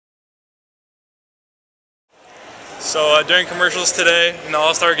So during commercials today in the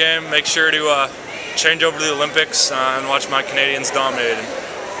All-Star game, make sure to change over to the Olympics and watch my Canadians dominating.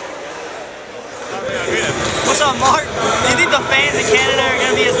 What's up, Marc? Do you think the fans in Canada are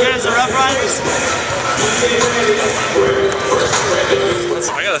going to be as good as the Rough Riders?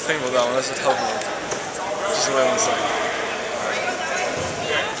 I gotta think about that one. That's a tough one. Just wait 1 second.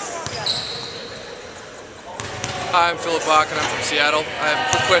 Hi, I'm Philip Bach and I'm from Seattle. I have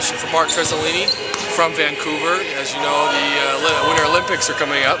a quick question for Marc Trasolini from Vancouver. As you know, the Winter Olympics are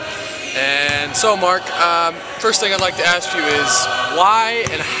coming up. And so, Marc, first thing I'd like to ask you is why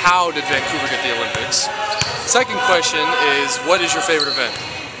and how did Vancouver get the Olympics? Second question is, what is your favorite event?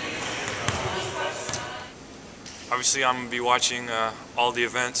 Obviously, I'm going to be watching all the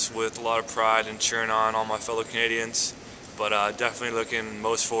events with a lot of pride and cheering on all my fellow Canadians. But definitely looking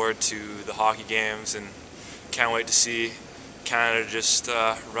most forward to the hockey games and can't wait to see Canada just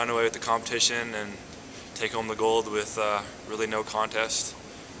run away with the competition and take home the gold with really no contest.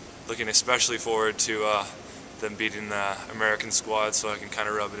 Looking especially forward to them beating the American squad so I can kind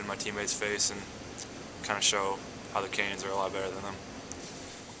of rub it in my teammates' face and kind of show how the Canadians are a lot better than them.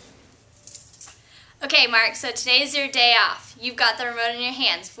 Okay, Marc, so today's your day off. You've got the remote in your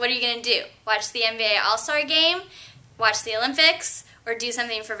hands. What are you going to do? Watch the NBA All-Star Game, watch the Olympics, or do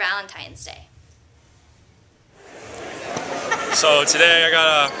something for Valentine's Day? So today I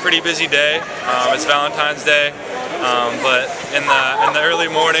got a pretty busy day. It's Valentine's Day, but in the early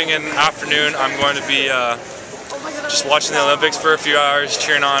morning and afternoon I'm going to be just watching the Olympics for a few hours,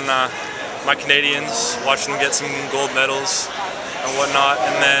 cheering on my Canadians, watching them get some gold medals and whatnot,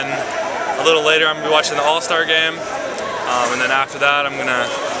 and then a little later I'm going to be watching the All-Star game, and then after that I'm going to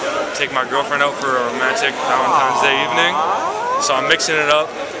take my girlfriend out for a romantic Valentine's Day evening. So I'm mixing it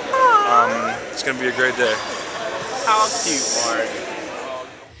up. It's going to be a great day. How cute, Marc.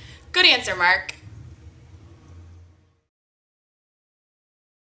 Good answer, Marc.